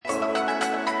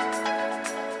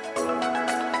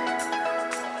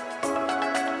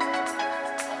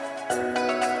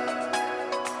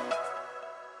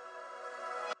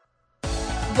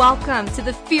welcome to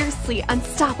the Fiercely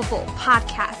Unstoppable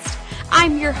podcast.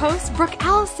 I'm your host, Brooke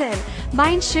Allison,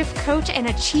 mind shift coach and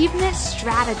achievement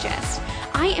strategist.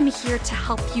 I am here to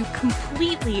help you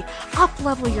completely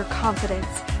up-level your confidence,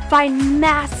 find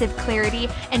massive clarity,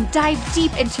 and dive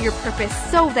deep into your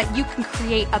purpose so that you can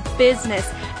create a business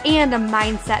and a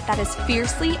mindset that is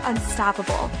fiercely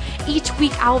unstoppable. Each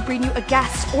week, I will bring you a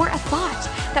guest or a thought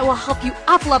that will help you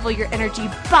up-level your energy,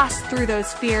 bust through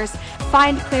those fears,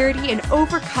 find clarity, and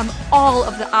overcome all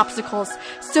of the obstacles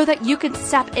so that you can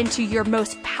step into your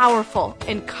most powerful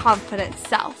and confident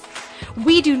self.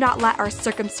 We do not let our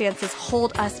circumstances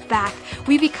hold us back.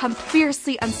 We become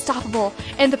fiercely unstoppable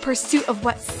in the pursuit of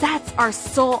what sets our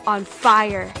soul on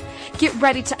fire. Get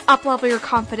ready to up-level your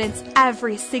confidence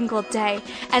every single day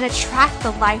and attract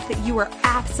the life that you are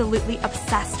absolutely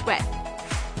obsessed with.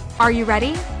 Are you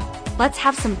ready? Let's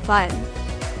have some fun.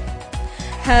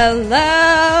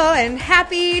 Hello and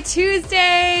happy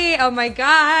Tuesday. Oh my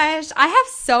gosh. I have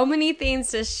so many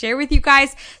things to share with you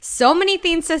guys, so many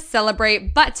things to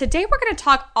celebrate, but today we're going to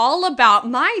talk all about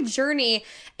my journey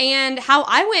and how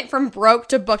I went from broke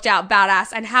to booked out badass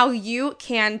and how you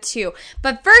can too.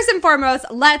 But first and foremost,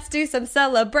 let's do some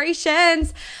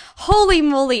celebrations. Holy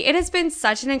moly, it has been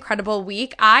such an incredible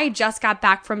week. I just got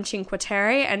back from Cinque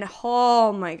Terre and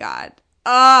oh my God.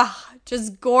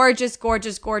 Just gorgeous,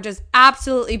 gorgeous, gorgeous,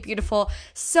 absolutely beautiful,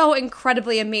 so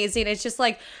incredibly amazing. It's just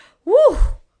like, woo,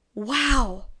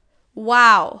 wow.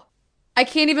 I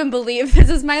can't even believe this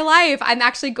is my life. I'm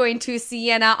actually going to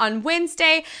Siena on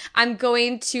Wednesday. I'm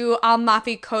going to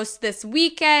Amalfi Coast this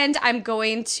weekend. I'm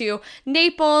going to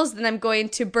Naples. Then I'm going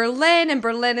to Berlin. And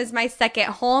Berlin is my second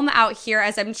home out here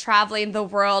as I'm traveling the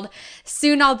world.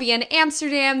 Soon I'll be in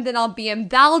Amsterdam. Then I'll be in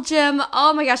Belgium.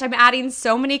 Oh my gosh, I'm adding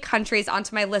so many countries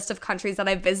onto my list of countries that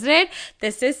I've visited.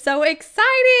 This is so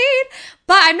exciting.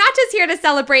 But I'm not just here to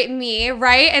celebrate me,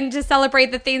 right? And to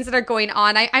celebrate the things that are going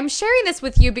on. I'm sharing this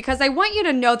with you because I want you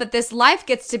to know that this life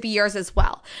gets to be yours as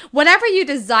well. Whatever you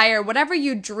desire, whatever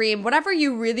you dream, whatever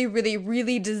you really, really,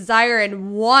 really desire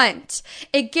and want,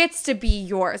 it gets to be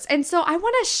yours. And so I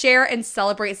want to share and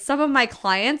celebrate some of my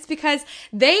clients because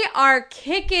they are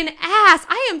kicking ass.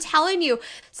 I am telling you,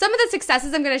 some of the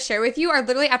successes I'm going to share with you are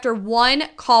literally after one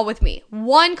call with me.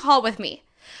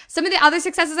 Some of the other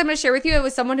successes I'm going to share with you, it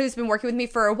was someone who's been working with me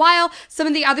for a while. Some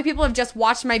of the other people have just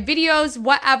watched my videos,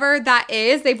 whatever that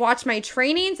is. They've watched my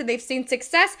trainings and they've seen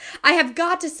success. I have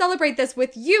got to celebrate this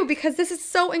with you because this is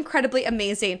so incredibly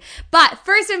amazing. But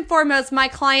first and foremost, my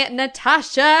client,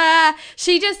 Natasha,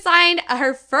 she just signed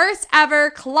her first ever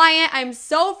client. I'm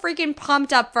so freaking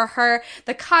pumped up for her.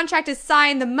 The contract is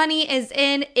signed. The money is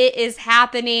in. It is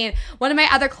happening. One of my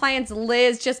other clients,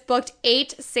 Liz, just booked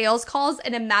 8 sales calls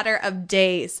in a matter of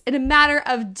days.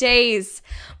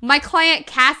 My client,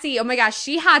 Cassie, oh my gosh,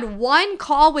 she had one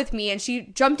call with me and she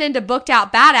jumped into Booked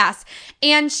Out Badass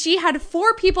and she had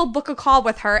 4 people book a call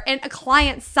with her and a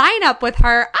client sign up with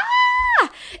her.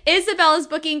 Isabel is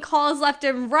booking calls left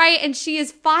and right and she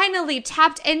is finally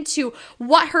tapped into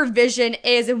what her vision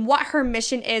is and what her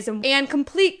mission is and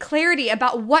complete clarity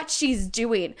about what she's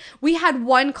doing. We had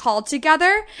one call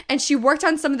together and she worked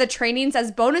on some of the trainings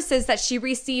as bonuses that she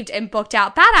received in Booked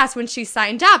Out Badass when she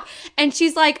signed up. And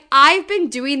she's like, I've been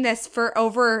doing this for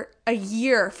over a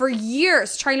year, for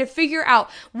years, trying to figure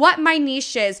out what my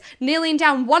niche is, nailing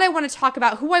down what I want to talk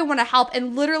about, who I want to help.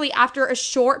 And literally after a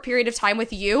short period of time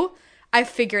with you, I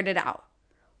figured it out.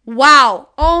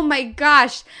 Wow. Oh my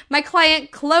gosh. My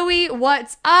client, Chloe,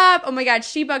 what's up? Oh my God.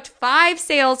 She booked 5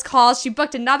 sales calls. She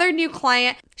booked another new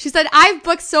client. She said, I've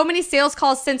booked so many sales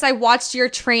calls since I watched your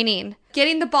training.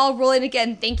 Getting the ball rolling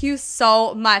again. Thank you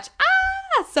so much.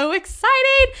 So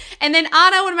excited. And then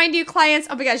Anna, one of my new clients,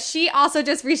 oh my gosh, she also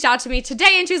just reached out to me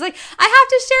today and she was like, I have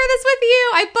to share this with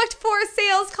you. I booked 4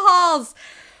 sales calls.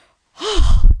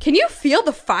 Can you feel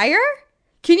the fire?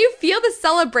 Can you feel the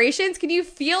celebrations? Can you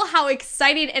feel how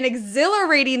exciting and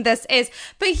exhilarating this is?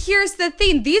 But here's the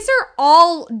thing. These are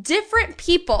all different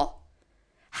people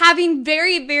having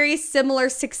very, very similar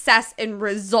success and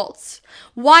results.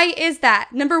 Why is that?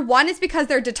 Number 1 is because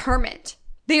they're determined.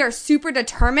 They are super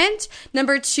determined.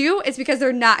 Number 2 is because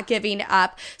they're not giving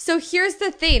up. So here's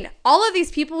the thing. All of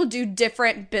these people do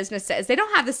different businesses. They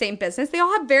don't have the same business. They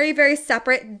all have very, very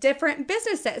separate, different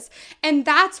businesses. And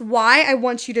that's why I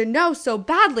want you to know so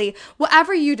badly,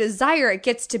 whatever you desire, it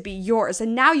gets to be yours.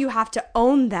 And now you have to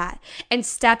own that and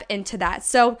step into that.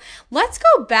 So let's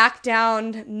go back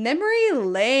down memory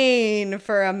lane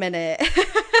for a minute.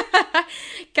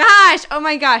 Gosh, oh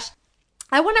my gosh.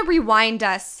 I want to rewind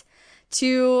us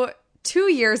to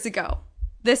 2 years ago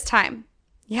this time.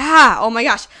 Yeah, oh my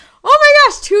gosh,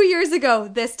 2 years ago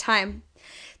this time.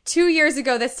 2 years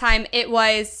ago this time. It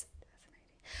was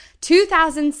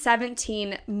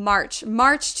 2017, March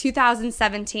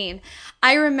 2017.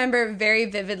 I remember very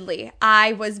vividly.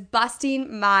 I was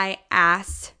busting my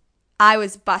ass. I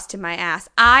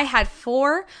had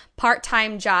 4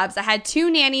 part-time jobs. I had 2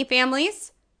 nanny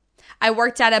families. I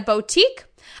worked at a boutique.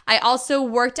 I also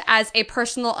worked as a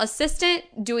personal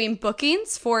assistant doing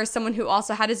bookings for someone who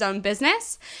also had his own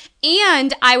business.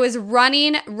 And I was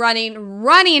running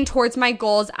towards my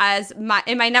goals in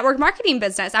my network marketing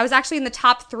business. I was actually in the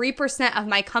top 3% of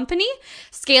my company,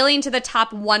 scaling to the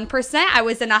top 1%. I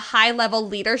was in a high level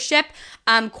leadership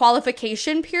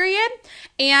qualification period.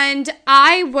 And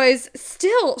I was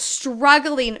still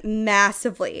struggling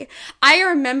massively. I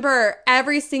remember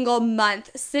every single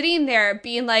month sitting there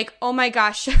being like, oh my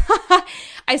gosh,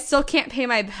 I still can't pay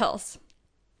my bills.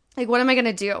 Like, what am I going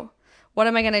to do? What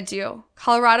am I going to do?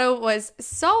 Colorado was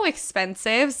so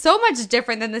expensive, so much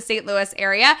different than the St. Louis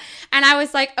area. And I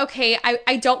was like, okay,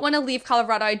 I don't want to leave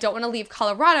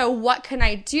Colorado. What can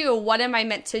I do? What am I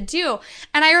meant to do?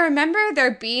 And I remember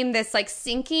there being this like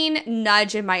sinking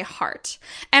nudge in my heart.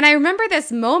 And I remember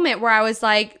this moment where I was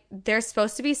like, there's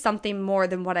supposed to be something more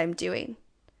than what I'm doing.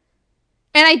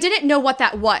 And I didn't know what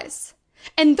that was.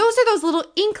 And those are those little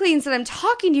inklings that I'm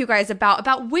talking to you guys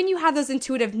about when you have those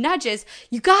intuitive nudges,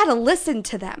 you gotta listen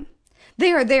to them.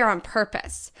 They are there on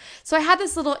purpose. So I had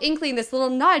this little inkling, this little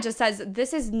nudge that says,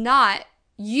 this is not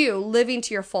you living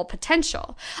to your full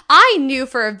potential. I knew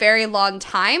for a very long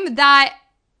time that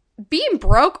being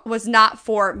broke was not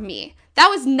for me. That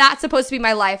was not supposed to be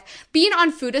my life. Being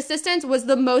on food assistance was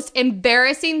the most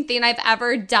embarrassing thing I've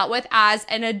ever dealt with as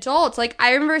an adult. Like,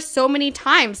 I remember so many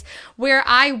times where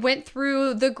I went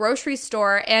through the grocery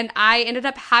store and I ended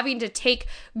up having to take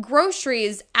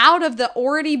groceries out of the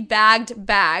already bagged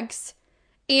bags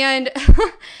and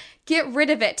get rid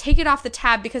of it, take it off the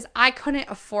tab because I couldn't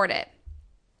afford it.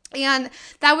 And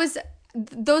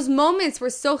those moments were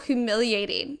so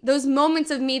humiliating. Those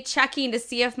moments of me checking to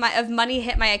see if money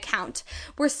hit my account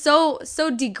were so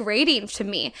degrading to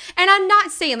me. And I'm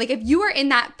not saying, like, if you are in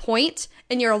that point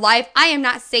in your life, I am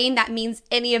not saying that means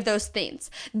any of those things.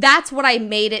 That's what I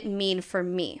made it mean for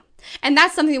me. And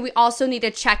that's something we also need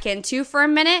to check into for a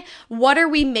minute. What are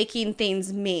we making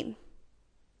things mean?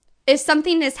 If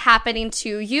something is happening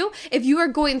to you, if you are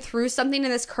going through something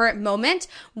in this current moment,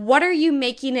 what are you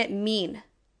making it mean?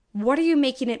 What are you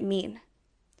making it mean?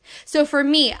 So for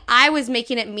me, I was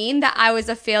making it mean that I was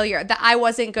a failure, that I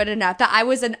wasn't good enough, that I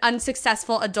was an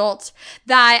unsuccessful adult,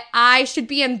 that I should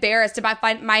be embarrassed about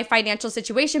my financial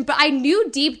situation. But I knew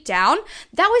deep down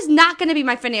that was not going to be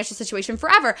my financial situation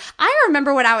forever. I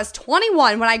remember when I was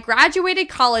 21, when I graduated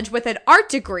college with an art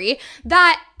degree,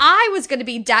 that I was going to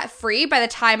be debt-free by the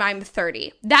time I'm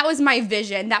 30. That was my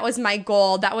vision. That was my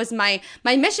goal. That was my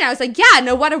mission. I was like, yeah,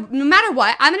 no matter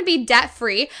what, I'm going to be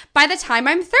debt-free by the time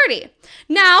I'm 30.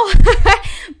 Now,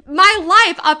 my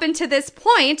life up until this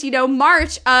point,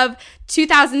 March of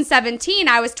 2017,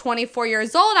 I was 24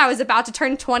 years old. I was about to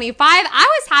turn 25.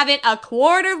 I was having a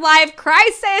quarter life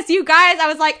crisis, you guys. I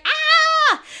was like,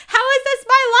 how is this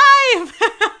my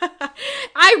life?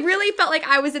 I really felt like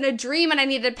I was in a dream and I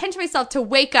needed to pinch myself to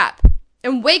wake up.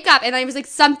 And I was like,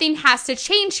 something has to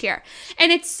change here.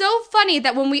 And it's so funny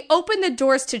that when we open the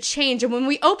doors to change and when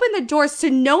we open the doors to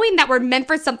knowing that we're meant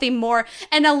for something more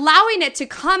and allowing it to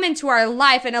come into our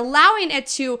life and allowing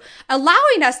us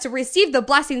to receive the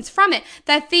blessings from it,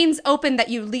 that things open that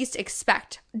you least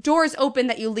expect. Doors open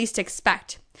that you least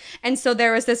expect. And so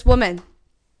there was this woman.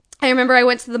 I remember I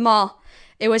went to the mall.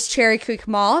 It was Cherry Creek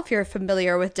Mall, if you're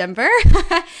familiar with Denver.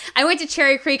 I went to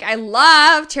Cherry Creek. I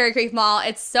love Cherry Creek Mall.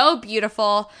 It's so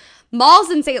beautiful.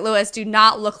 Malls in St. Louis do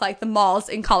not look like the malls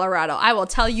in Colorado. I will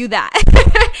tell you that.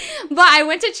 But I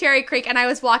went to Cherry Creek and I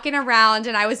was walking around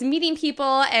and I was meeting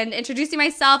people and introducing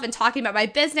myself and talking about my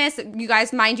business. You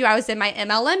guys, mind you, I was in my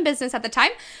MLM business at the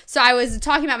time. So I was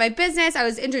talking about my business. I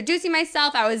was introducing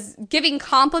myself. I was giving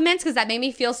compliments because that made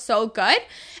me feel so good.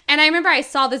 And I remember I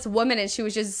saw this woman and she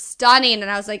was just stunning.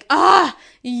 And I was like,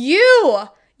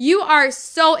 you are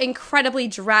so incredibly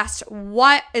dressed.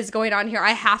 What is going on here?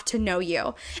 I have to know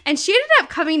you. And she ended up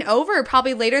coming over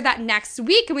probably later that next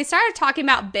week. And we started talking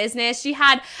about business. She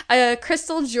had a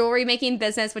crystal jewelry making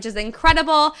business, which is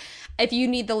incredible. If you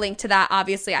need the link to that,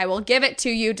 obviously, I will give it to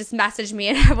you. Just message me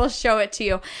and I will show it to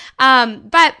you.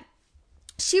 But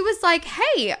she was like,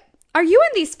 hey, are you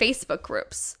in these Facebook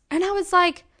groups? And I was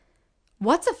like,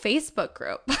 what's a Facebook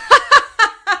group?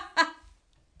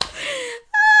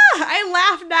 I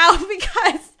laugh now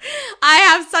because I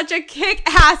have such a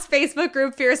kick-ass Facebook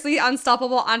group, Fiercely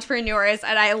Unstoppable Entrepreneurs,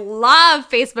 and I love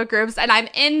Facebook groups, and I'm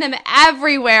in them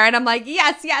everywhere, and I'm like,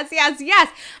 yes, yes, yes,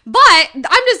 yes. But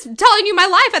I'm just telling you my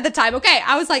life at the time, okay?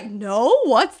 I was like, no,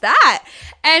 what's that?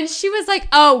 And she was like,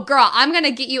 oh, girl, I'm going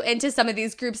to get you into some of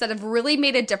these groups that have really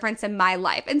made a difference in my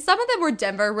life. And some of them were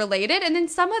Denver related, and then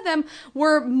some of them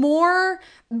were more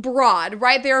broad,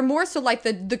 right? They are more so like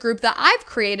the group that I've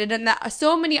created and that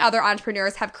so many other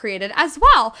entrepreneurs have created as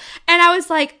well. And I was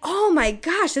like, oh my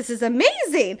gosh, this is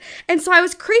amazing. And so I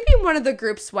was creeping one of the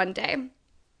groups one day,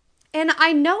 and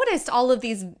I noticed all of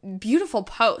these beautiful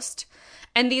posts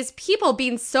and these people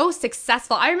being so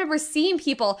successful. I remember seeing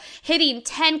people hitting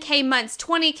 10K months,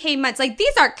 20K months. Like,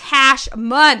 these are cash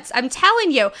months. I'm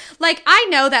telling you. Like, I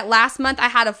know that last month I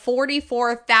had a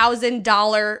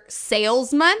 $44,000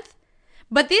 sales month.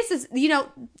 But this is,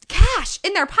 cash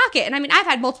in their pocket. And I mean, I've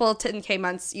had multiple 10K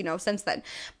months, since then.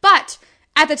 But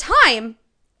at the time,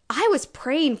 I was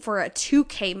praying for a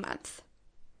 2K month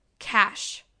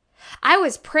cash. I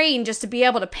was praying just to be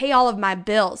able to pay all of my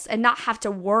bills and not have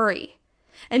to worry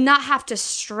and not have to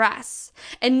stress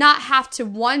and not have to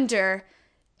wonder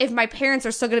if my parents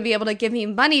are still going to be able to give me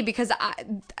money, because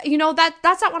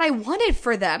that's not what I wanted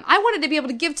for them. I wanted to be able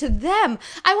to give to them.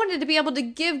 I wanted to be able to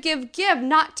give,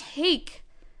 not take.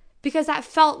 Because that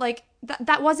felt like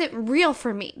that wasn't real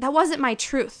for me. That wasn't my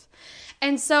truth.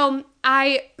 And so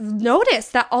I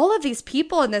noticed that all of these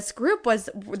people in this group a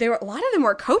lot of them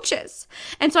were coaches.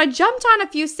 And so I jumped on a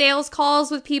few sales calls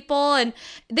with people, and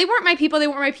they weren't my people.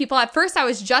 At first, I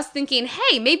was just thinking,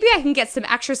 hey, maybe I can get some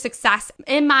extra success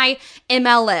in my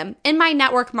MLM, in my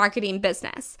network marketing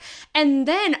business. And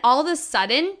then all of a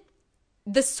sudden,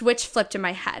 the switch flipped in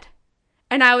my head.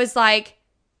 And I was like,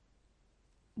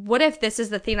 what if this is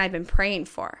the thing I've been praying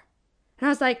for? And I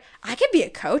was like, I could be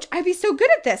a coach. I'd be so good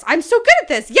at this. I'm so good at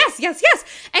this. Yes, yes, yes.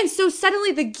 And so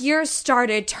suddenly the gears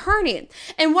started turning.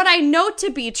 And what I know to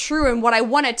be true, and what I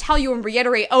want to tell you and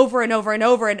reiterate over and over and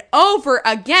over and over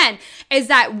again, is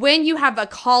that when you have a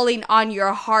calling on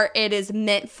your heart, it is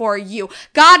meant for you.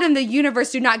 God and the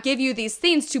universe do not give you these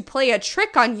things to play a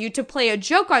trick on you, to play a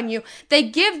joke on you. They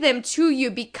give them to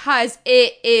you because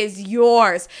it is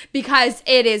yours, because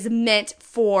it is meant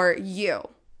for you.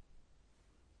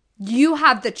 You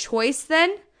have the choice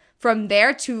then from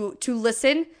there to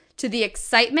listen to the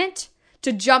excitement,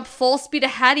 to jump full speed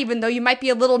ahead, even though you might be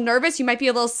a little nervous, you might be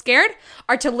a little scared,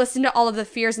 or to listen to all of the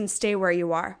fears and stay where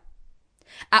you are.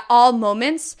 At all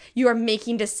moments, you are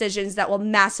making decisions that will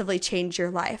massively change your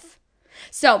life.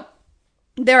 So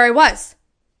there I was.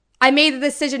 I made the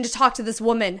decision to talk to this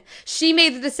woman. She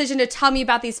made the decision to tell me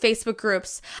about these Facebook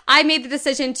groups. I made the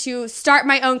decision to start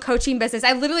my own coaching business.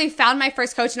 I literally found my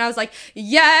first coach and I was like,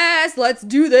 yes, let's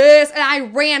do this. And I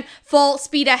ran full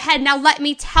speed ahead. Now, let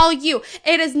me tell you,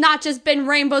 it has not just been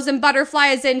rainbows and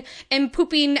butterflies and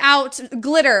pooping out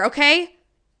glitter, okay?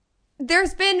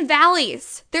 There's been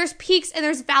valleys. There's peaks and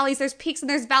there's valleys. There's peaks and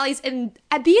there's valleys. And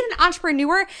being an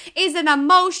entrepreneur is an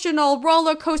emotional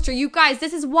roller coaster. You guys,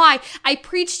 this is why I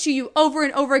preach to you over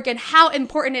and over again how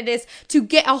important it is to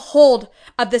get a hold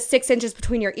of the 6 inches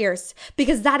between your ears.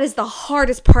 Because that is the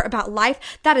hardest part about life.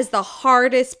 That is the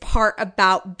hardest part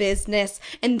about business.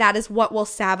 And that is what will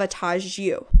sabotage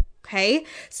you. Okay?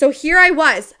 So here I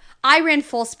was. I ran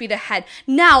full speed ahead.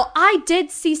 Now, I did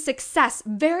see success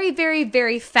very, very,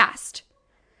 very fast.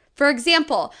 For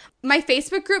example, my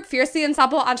Facebook group, Fiercely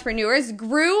Unstoppable Entrepreneurs,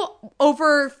 grew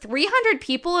over 300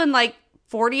 people in like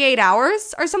 48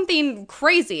 hours or something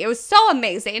crazy. It was so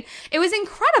amazing. It was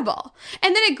incredible.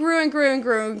 And then it grew and grew and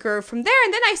grew and grew from there.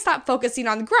 And then I stopped focusing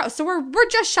on the growth. So we're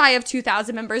just shy of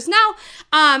 2,000 members now.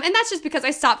 And that's just because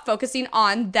I stopped focusing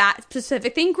on that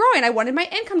specific thing growing. I wanted my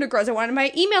income to grow. I wanted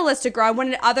my email list to grow. I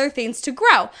wanted other things to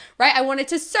grow, right? I wanted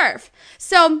to serve.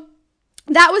 So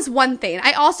that was one thing.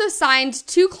 I also signed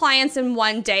 2 clients in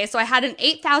one day. So I had an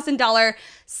 $8,000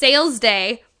 sales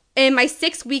day in my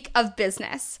 6th week of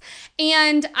business.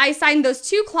 And I signed those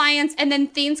 2 clients, and then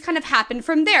things kind of happened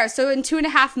from there. So in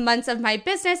 2.5 months of my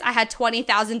business, I had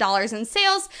 $20,000 in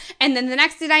sales. And then the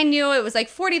next thing I knew, it was like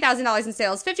 $40,000 in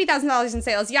sales, $50,000 in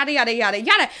sales, yada, yada, yada,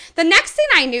 yada. The next thing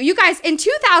I knew, you guys, in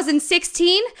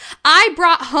 2016, I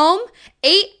brought home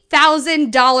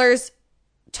 $8,000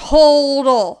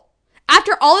 total.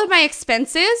 After all of my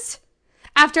expenses,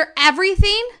 after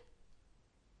everything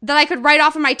that I could write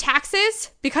off of my taxes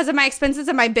because of my expenses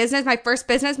in my business, my first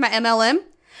business, my MLM,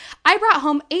 I brought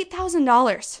home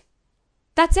 $8,000.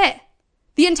 That's it.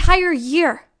 The entire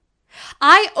year.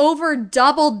 I over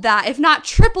doubled that, if not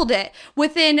tripled it,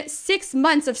 within 6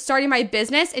 months of starting my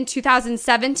business in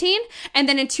 2017. And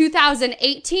then in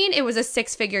 2018, it was a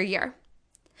 6-figure year.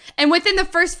 And within the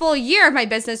first full year of my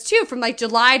business too, from like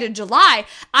July to July,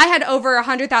 I had over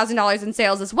 $100,000 in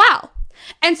sales as well.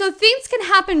 And so things can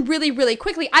happen really, really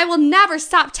quickly. I will never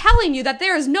stop telling you that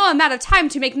there is no amount of time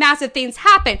to make massive things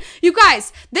happen. You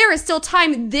guys, there is still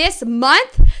time this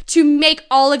month to make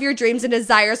all of your dreams and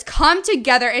desires come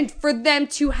together and for them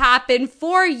to happen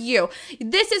for you.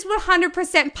 This is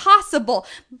 100% possible,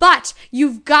 but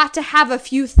you've got to have a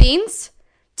few things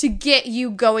to get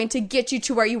you going, to get you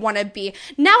to where you want to be.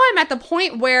 Now I'm at the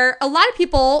point where a lot of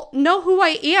people know who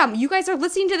I am. You guys are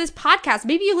listening to this podcast.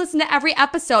 Maybe you listen to every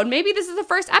episode. Maybe this is the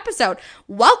first episode.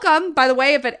 Welcome, by the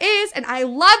way, if it is. And I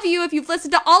love you. If you've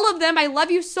listened to all of them, I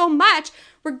love you so much.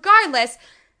 Regardless,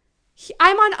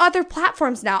 I'm on other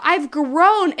platforms now. I've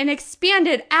grown and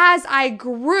expanded as I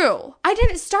grew. I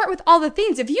didn't start with all the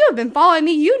things. If you have been following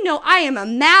me, you know I am a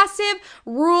massive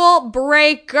rule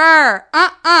breaker.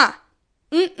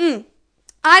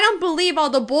 I don't believe all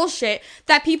the bullshit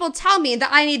that people tell me that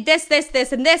I need this,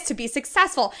 and this to be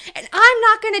successful. And I'm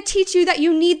not going to teach you that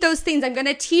you need those things. I'm going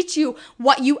to teach you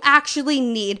what you actually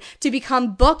need to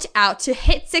become booked out, to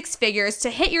hit 6 figures, to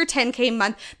hit your 10K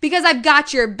month, because I've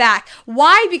got your back.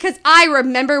 Why? Because I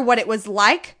remember what it was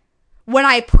like when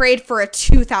I prayed for a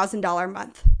 $2,000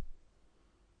 month.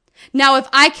 Now, if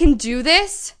I can do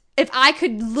this, if I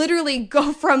could literally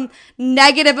go from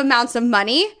negative amounts of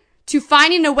money to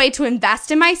finding a way to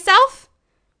invest in myself,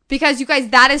 because you guys,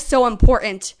 that is so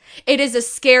important. It is a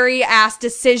scary ass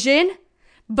decision,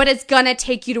 but it's gonna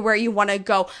take you to where you wanna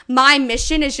go. My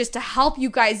mission is just to help you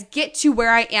guys get to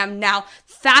where I am now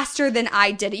faster than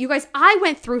I did it. You guys, I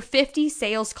went through 50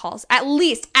 sales calls, at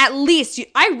least,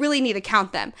 I really need to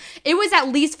count them. It was at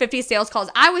least 50 sales calls.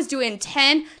 I was doing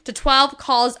 10 to 12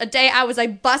 calls a day. I was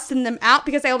like busting them out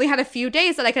because I only had a few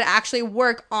days that I could actually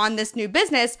work on this new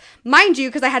business, mind you,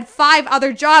 because I had 5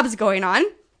 other jobs going on.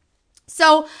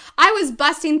 So I was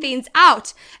busting things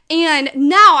out, and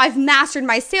now I've mastered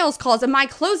my sales calls, and my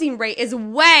closing rate is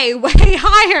way, way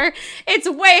higher. It's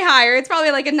way higher. It's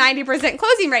probably like a 90%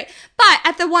 closing rate. But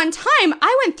at the one time,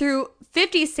 I went through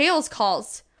 50 sales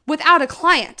calls without a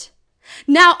client.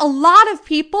 Now, a lot of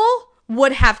people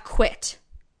would have quit.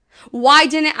 Why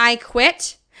didn't I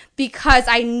quit? Because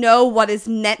I know what is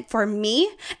meant for me,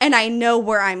 and I know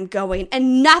where I'm going,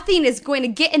 and nothing is going to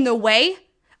get in the way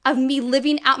of me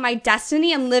living out my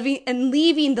destiny and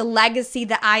leaving the legacy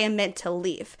that I am meant to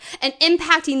leave and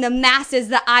impacting the masses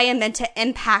that I am meant to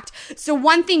impact. So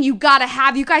one thing you gotta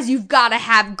have, you guys, you've gotta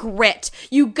have grit.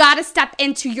 You gotta step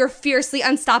into your fiercely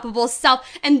unstoppable self.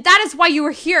 And that is why you are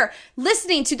here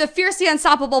listening to the Fiercely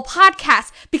Unstoppable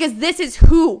podcast, because this is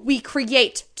who we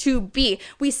create to be.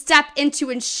 We step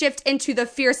into and shift into the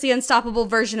fiercely unstoppable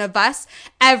version of us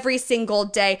every single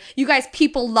day. You guys,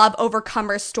 people love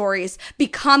overcomer stories.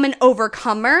 Become an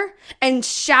overcomer and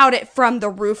shout it from the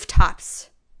rooftops.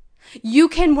 You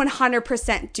can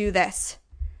 100% do this,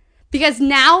 because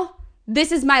now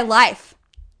this is my life.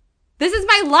 This is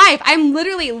my life. I'm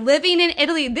literally living in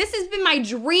Italy. This has been my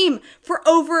dream for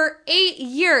over 8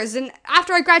 years. And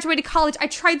after I graduated college, I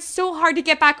tried so hard to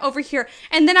get back over here.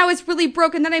 And then I was really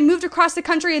broke. And then I moved across the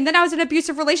country. And then I was in an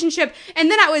abusive relationship. And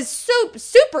then I was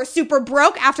super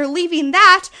broke after leaving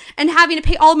that and having to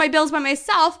pay all of my bills by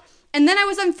myself. And then I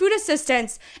was on food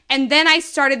assistance. And then I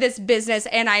started this business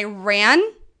and I ran.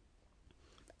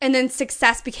 And then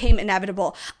success became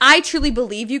inevitable. I truly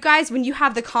believe, you guys, when you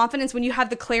have the confidence, when you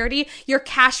have the clarity, your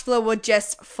cash flow will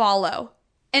just follow.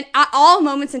 And at all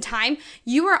moments in time,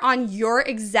 you are on your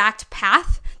exact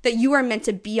path that you are meant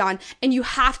to be on. And you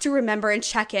have to remember and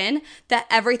check in that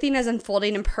everything is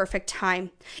unfolding in perfect time,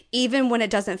 even when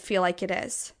it doesn't feel like it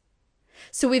is.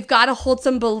 So we've got to hold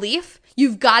some belief.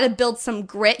 You've got to build some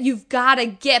grit. You've got to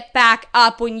get back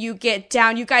up when you get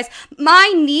down. You guys,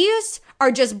 my knees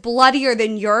are just bloodier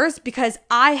than yours because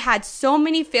I had so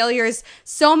many failures,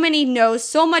 so many no's,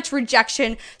 so much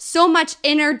rejection, so much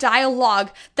inner dialogue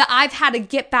that I've had to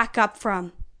get back up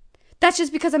from. That's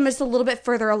just because I'm just a little bit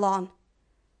further along.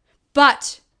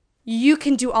 But you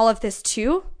can do all of this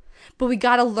too. But we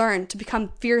got to learn to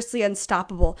become fiercely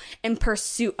unstoppable in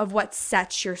pursuit of what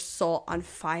sets your soul on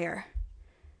fire.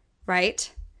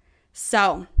 Right?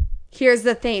 So here's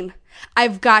the thing.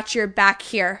 I've got your back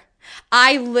here.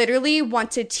 I literally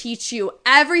want to teach you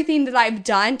everything that I've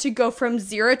done to go from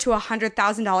 $0 to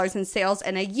 $100,000 in sales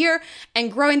in a year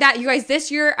and growing that. You guys, this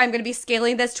year, I'm going to be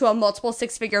scaling this to a multiple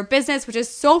 6-figure business, which is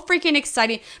so freaking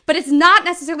exciting. But it's not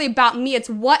necessarily about me. It's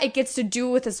what it gets to do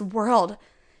with this world.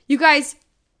 You guys,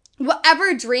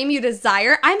 whatever dream you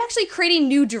desire, I'm actually creating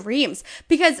new dreams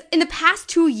because in the past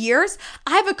 2 years,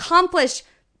 I've accomplished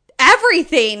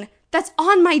everything that's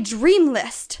on my dream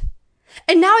list.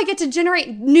 And now I get to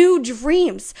generate new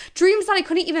dreams that I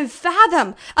couldn't even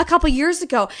fathom a couple years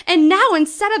ago. And now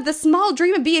instead of the small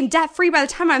dream of being debt free by the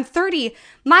time I'm 30,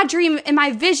 my dream and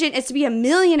my vision is to be a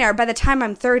millionaire by the time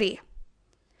I'm 30.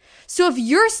 So if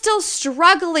you're still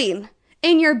struggling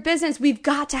in your business, we've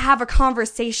got to have a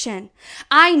conversation.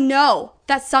 I know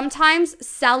that sometimes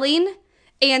selling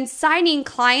and signing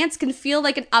clients can feel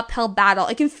like an uphill battle.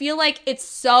 It can feel like it's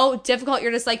so difficult.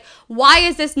 You're just like, why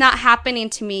is this not happening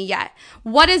to me yet?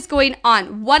 What is going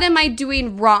on? What am I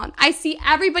doing wrong? I see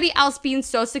everybody else being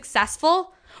so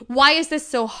successful. Why is this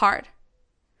so hard?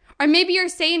 Or maybe you're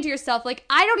saying to yourself, like,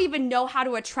 I don't even know how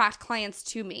to attract clients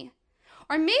to me.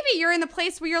 Or maybe you're in the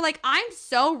place where you're like, I'm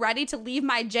so ready to leave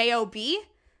my job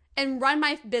and run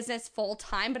my business full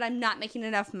time, but I'm not making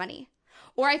enough money.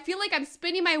 Or I feel like I'm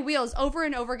spinning my wheels over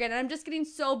and over again and I'm just getting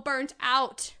so burnt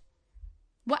out.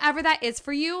 Whatever that is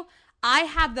for you, I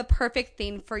have the perfect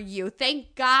thing for you.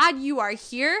 Thank God you are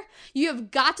here. You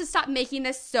have got to stop making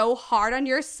this so hard on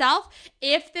yourself.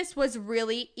 If this was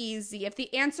really easy, if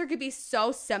the answer could be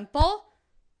so simple,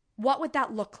 what would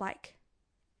that look like?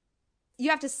 You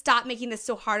have to stop making this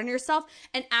so hard on yourself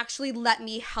and actually let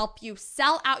me help you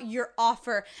sell out your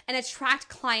offer and attract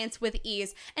clients with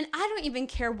ease. And I don't even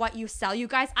care what you sell, you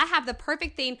guys. I have the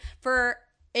perfect thing for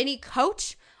any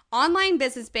coach, online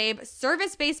business babe,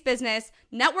 service-based business,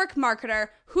 network marketer,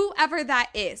 whoever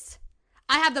that is.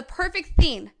 I have the perfect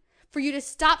thing for you to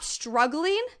stop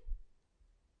struggling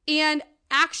and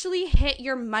actually hit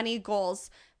your money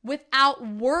goals without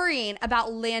worrying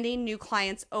about landing new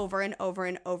clients over and over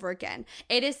and over again.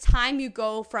 It is time you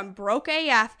go from broke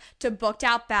AF to booked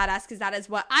out badass, because that is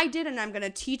what I did, and I'm going to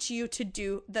teach you to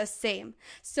do the same.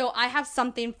 So I have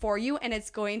something for you, and it's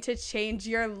going to change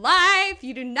your life.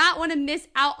 You do not want to miss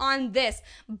out on this.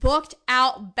 Booked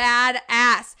Out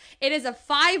Badass. It is a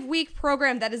 5-week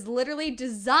program that is literally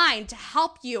designed to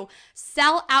help you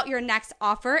sell out your next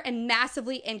offer and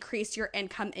massively increase your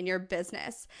income in your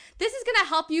business. This is going to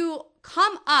help you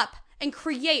come up and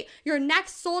create your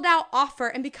next sold out offer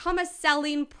and become a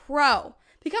selling pro.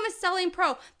 Become a selling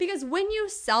pro, because when you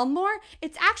sell more,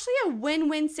 it's actually a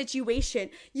win-win situation.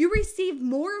 You receive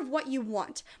more of what you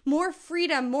want, more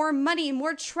freedom, more money,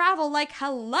 more travel. Like,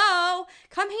 hello,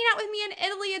 come hang out with me in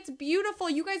Italy. It's beautiful.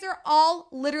 You guys are all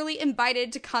literally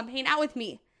invited to come hang out with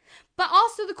me. But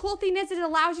also the cool thing is it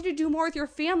allows you to do more with your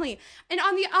family. And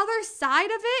on the other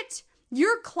side of it,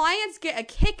 your clients get a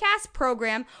kick-ass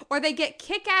program, or they get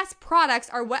kick-ass products,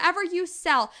 or whatever you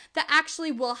sell that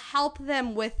actually will help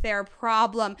them with their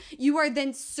problem. You are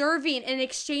then serving in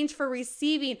exchange for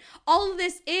receiving. All of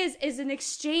this is an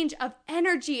exchange of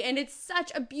energy, and it's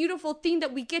such a beautiful thing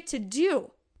that we get to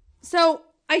do. So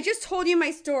I just told you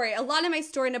my story, a lot of my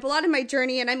story, and a lot of my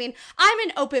journey, and I mean, I'm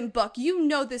an open book. You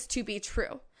know this to be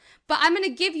true. But I'm going to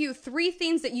give you 3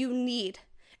 things that you need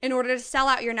in order to sell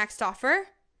out your next offer.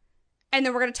 And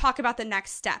then we're going to talk about the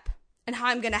next step and how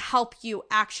I'm going to help you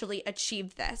actually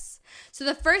achieve this. So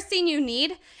the first thing you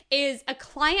need is a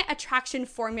client attraction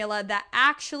formula that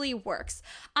actually works.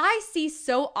 I see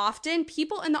so often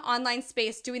people in the online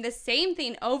space doing the same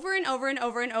thing over and over and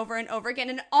over and over and over again.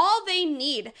 And all they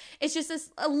need is just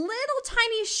a little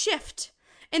tiny shift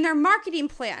in their marketing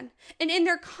plan and in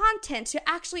their content to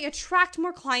actually attract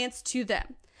more clients to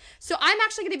them. So I'm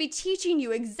actually going to be teaching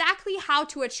you exactly how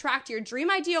to attract your dream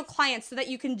ideal clients so that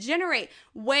you can generate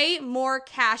way more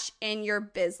cash in your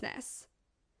business.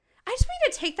 I just want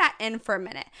you to take that in for a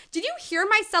minute. Did you hear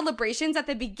my celebrations at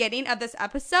the beginning of this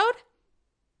episode?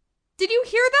 Did you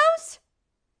hear those?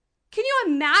 Can you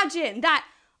imagine that?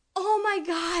 Oh my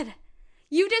God,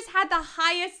 you just had the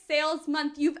highest sales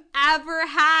month you've ever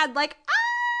had. Like,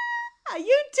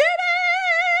 you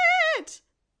did it!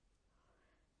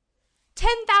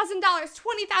 $10,000,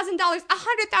 $20,000,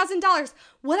 $100,000,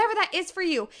 whatever that is for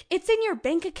you, it's in your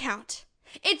bank account.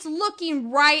 It's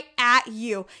looking right at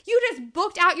you. You just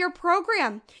booked out your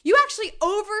program. You actually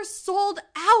oversold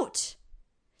out.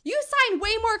 You signed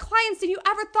way more clients than you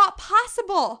ever thought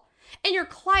possible. And your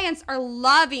clients are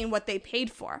loving what they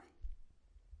paid for.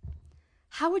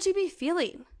 How would you be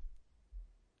feeling?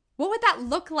 What would that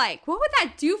look like? What would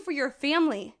that do for your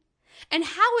family? And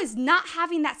how is not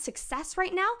having that success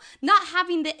right now, not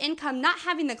having the income, not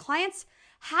having the clients,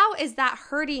 how is that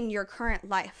hurting your current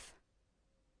life?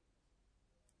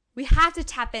 We have to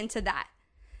tap into that.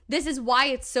 This is why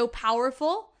it's so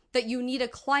powerful that you need a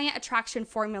client attraction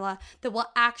formula that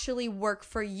will actually work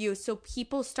for you. So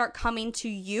people start coming to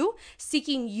you,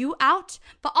 seeking you out,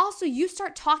 but also you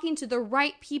start talking to the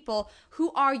right people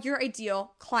who are your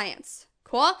ideal clients.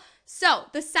 Cool? So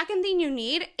the second thing you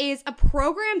need is a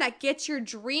program that gets your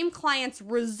dream clients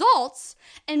results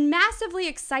and massively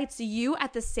excites you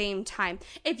at the same time.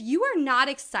 If you are not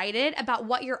excited about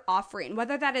what you're offering,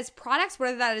 whether that is products,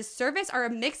 whether that is service, or a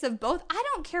mix of both, I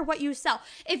don't care what you sell.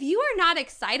 If you are not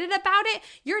excited about it,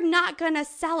 you're not gonna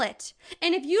sell it.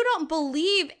 And if you don't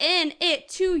believe in it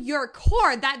to your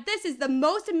core, that this is the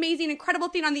most amazing, incredible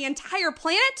thing on the entire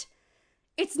planet,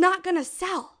 it's not gonna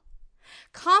sell.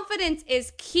 Confidence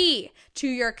is key to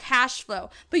your cash flow,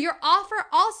 but your offer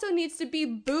also needs to be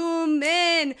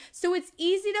booming so it's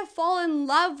easy to fall in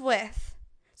love with.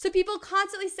 So people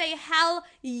constantly say, hell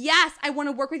yes, I want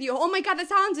to work with you. Oh my God, that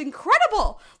sounds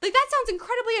incredible. Like that sounds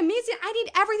incredibly amazing. I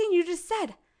need everything you just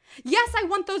said. Yes, I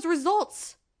want those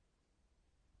results.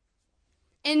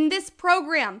 In this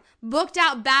program, Booked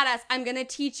Out Badass, I'm going to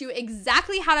teach you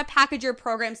exactly how to package your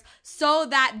programs so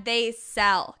that they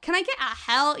sell. Can I get a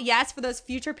hell yes for those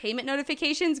future payment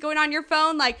notifications going on your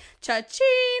phone like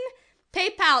cha-ching,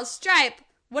 PayPal, Stripe,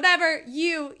 whatever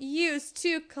you use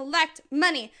to collect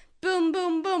money. Boom,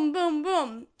 boom, boom, boom,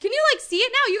 boom. Can you see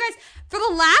it now? You guys, for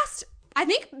the last, I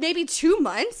think maybe 2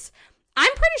 months,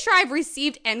 I'm pretty sure I've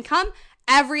received income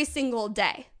every single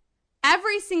day.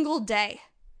 Every single day.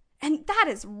 And that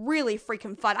is really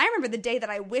freaking fun. I remember the day that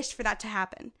I wished for that to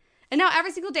happen. And now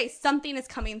every single day, something is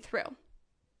coming through.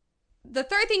 The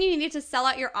third thing you need to sell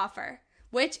out your offer,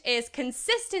 which is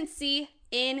consistency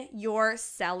in your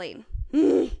selling.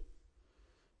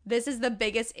 This is the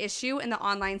biggest issue in the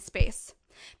online space.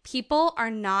 People are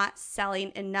not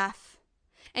selling enough.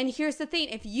 And here's the thing.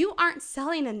 If you aren't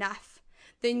selling enough,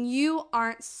 then you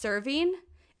aren't serving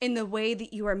in the way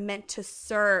that you are meant to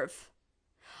serve.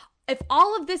 If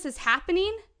all of this is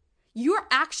happening, you're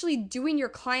actually doing your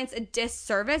clients a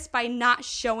disservice by not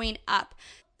showing up.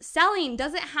 Selling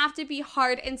doesn't have to be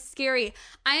hard and scary.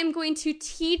 I am going to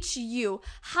teach you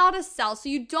how to sell so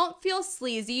you don't feel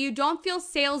sleazy, you don't feel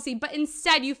salesy, but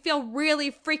instead you feel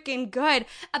really freaking good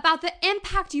about the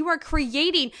impact you are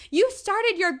creating. You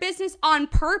started your business on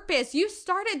purpose. You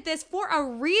started this for a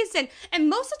reason. And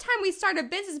most of the time we start a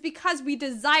business because we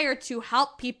desire to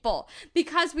help people,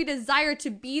 because we desire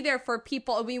to be there for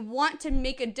people, and we want to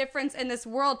make a difference in this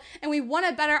world, and we want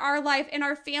to better our life and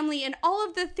our family and all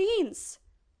of the things.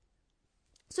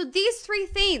 So these 3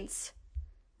 things,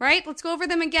 right? Let's go over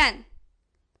them again.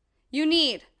 You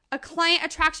need a client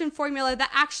attraction formula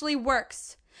that actually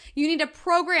works. You need a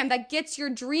program that gets your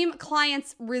dream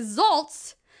clients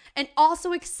results and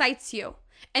also excites you.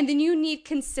 And then you need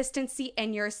consistency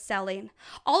in your selling.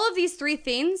 All of these 3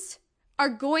 things are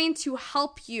going to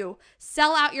help you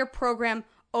sell out your program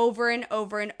over and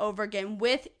over and over again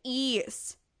with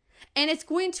ease. And it's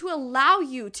going to allow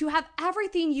you to have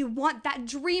everything you want, that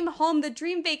dream home, the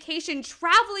dream vacation,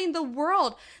 traveling the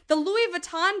world, the Louis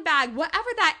Vuitton bag, whatever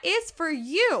that is for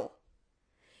you.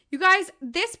 You guys,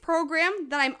 this program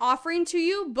that I'm offering to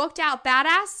you, Booked Out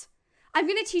Badass, I'm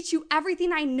going to teach you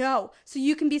everything I know so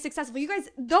you can be successful. You guys,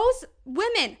 those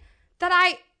women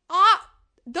that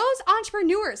those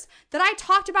entrepreneurs that I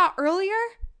talked about earlier,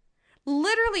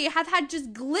 literally have had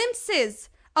just glimpses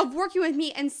of working with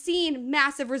me and seeing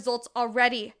massive results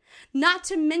already. Not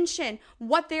to mention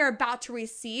what they're about to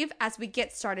receive as we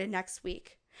get started next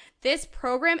week. This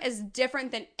program is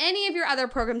different than any of your other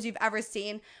programs you've ever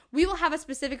seen. We will have a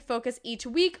specific focus each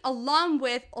week, along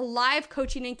with live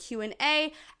coaching and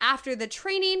Q&A after the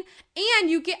training, and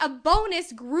you get a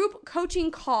bonus group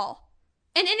coaching call.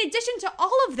 And in addition to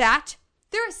all of that,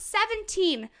 there are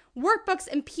 17 workbooks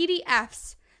and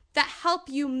PDFs that help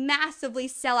you massively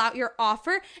sell out your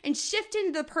offer and shift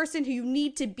into the person who you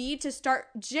need to be to start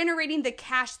generating the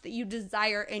cash that you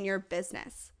desire in your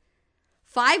business.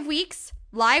 5 weeks,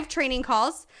 live training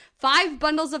calls, 5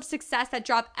 bundles of success that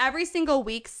drop every single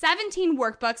week, 17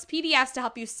 workbooks, PDFs to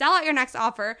help you sell out your next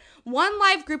offer, 1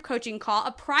 live group coaching call,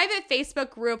 a private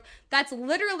Facebook group that's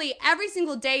literally every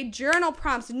single day, journal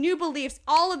prompts, new beliefs,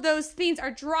 all of those things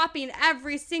are dropping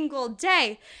every single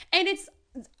day. And it's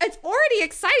already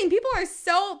exciting. People are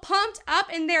so pumped up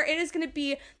in there. It is going to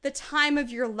be the time of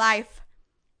your life.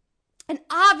 And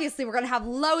obviously, we're going to have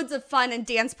loads of fun and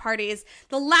dance parties.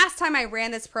 The last time I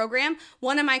ran this program,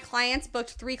 one of my clients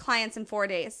booked 3 clients in 4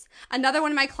 days. Another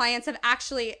one of my clients have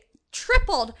actually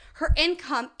tripled her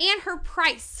income and her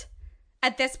price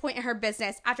at this point in her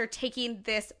business after taking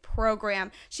this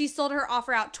program. She sold her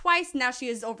offer out twice. Now she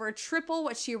is over triple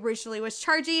what she originally was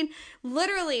charging.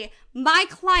 Literally, my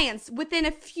clients, within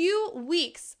a few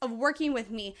weeks of working with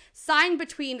me, signed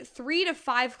between 3 to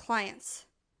 5 clients.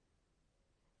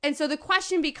 And so the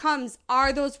question becomes,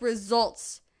 are those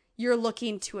results you're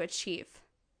looking to achieve?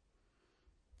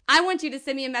 I want you to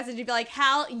send me a message and be like,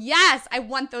 hell yes, I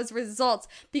want those results,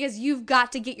 because you've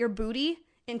got to get your booty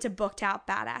into Booked Out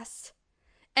Badass.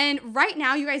 And right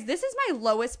now, you guys, this is my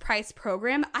lowest price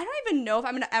program. I don't even know if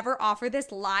I'm going to ever offer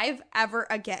this live ever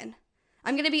again.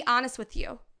 I'm going to be honest with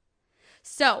you.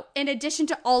 So in addition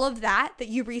to all of that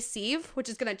you receive, which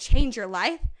is going to change your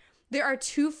life, there are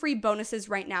 2 free bonuses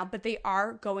right now, but they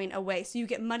are going away. So you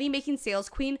get Money Making Sales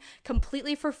Queen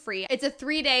completely for free. It's a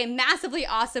 3-day, massively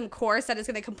awesome course that is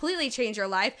going to completely change your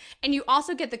life. And you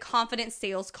also get the Confident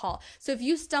Sales Call. So if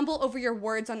you stumble over your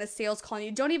words on a sales call and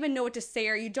you don't even know what to say,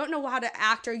 or you don't know how to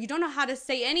act, or you don't know how to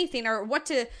say anything, or what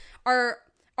to, or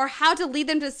how to lead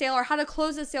them to sale, or how to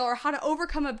close a sale, or how to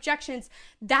overcome objections,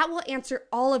 that will answer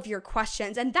all of your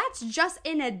questions. And that's just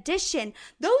in addition.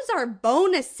 Those are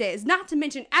bonuses, not to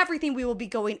mention everything we will be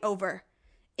going over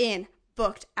in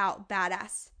Booked Out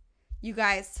Badass. You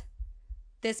guys,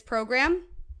 this program,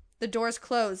 the doors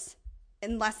close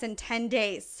in less than 10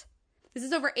 days. This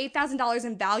is over $8,000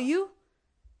 in value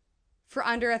for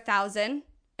under $1,000.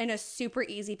 And a super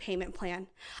easy payment plan.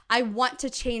 I want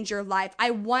to change your life. I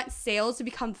want sales to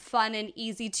become fun and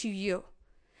easy to you.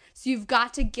 So you've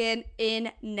got to get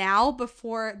in now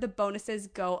before the bonuses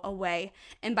go away.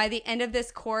 And by the end of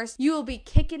this course, you will be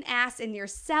kicking ass in your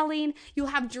selling. You'll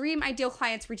have dream ideal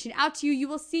clients reaching out to you. You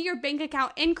will see your bank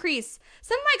account increase.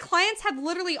 Some of my clients have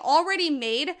literally already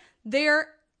made their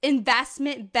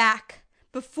investment back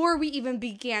before we even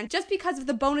began, just because of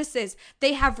the bonuses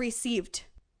they have received.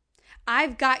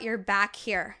 I've got your back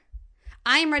here.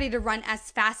 I am ready to run as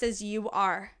fast as you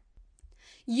are.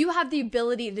 You have the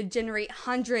ability to generate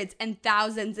hundreds and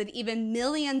thousands and even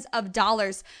millions of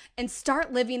dollars and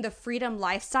start living the freedom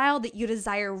lifestyle that you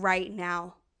desire right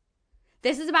now.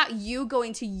 This is about you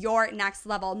going to your next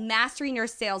level, mastering your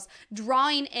sales,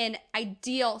 drawing in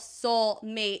ideal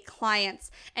soulmate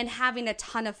clients, and having a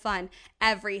ton of fun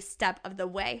every step of the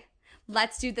way.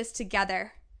 Let's do this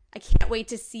together. I can't wait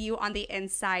to see you on the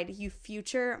inside, you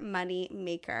future money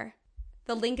maker.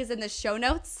 The link is in the show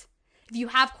notes. If you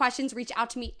have questions, reach out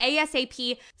to me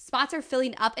ASAP. Spots are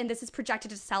filling up and this is projected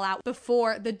to sell out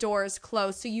before the doors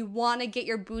close. So you want to get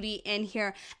your booty in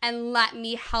here and let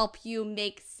me help you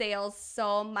make sales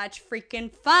so much freaking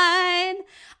fun.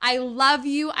 I love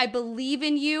you. I believe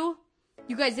in you.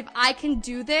 You guys, if I can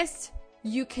do this,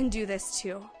 you can do this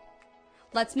too.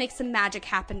 Let's make some magic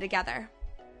happen together.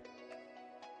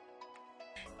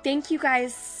 Thank you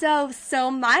guys so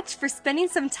much for spending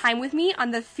some time with me on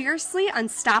the Fiercely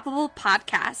Unstoppable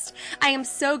podcast. I am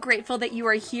so grateful that you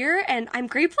are here, and I'm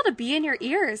grateful to be in your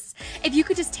ears. If you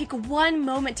could just take one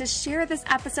moment to share this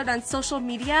episode on social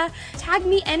media, tag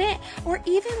me in it, or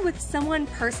even with someone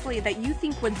personally that you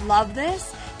think would love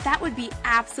this, that would be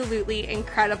absolutely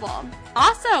incredible.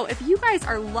 Also, if you guys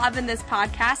are loving this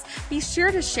podcast, be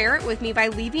sure to share it with me by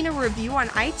leaving a review on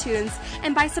iTunes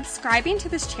and by subscribing to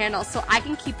this channel so I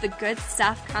can keep the good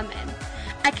stuff coming.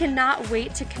 I cannot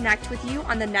wait to connect with you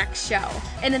on the next show.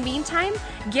 In the meantime,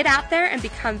 get out there and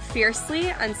become fiercely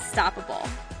unstoppable.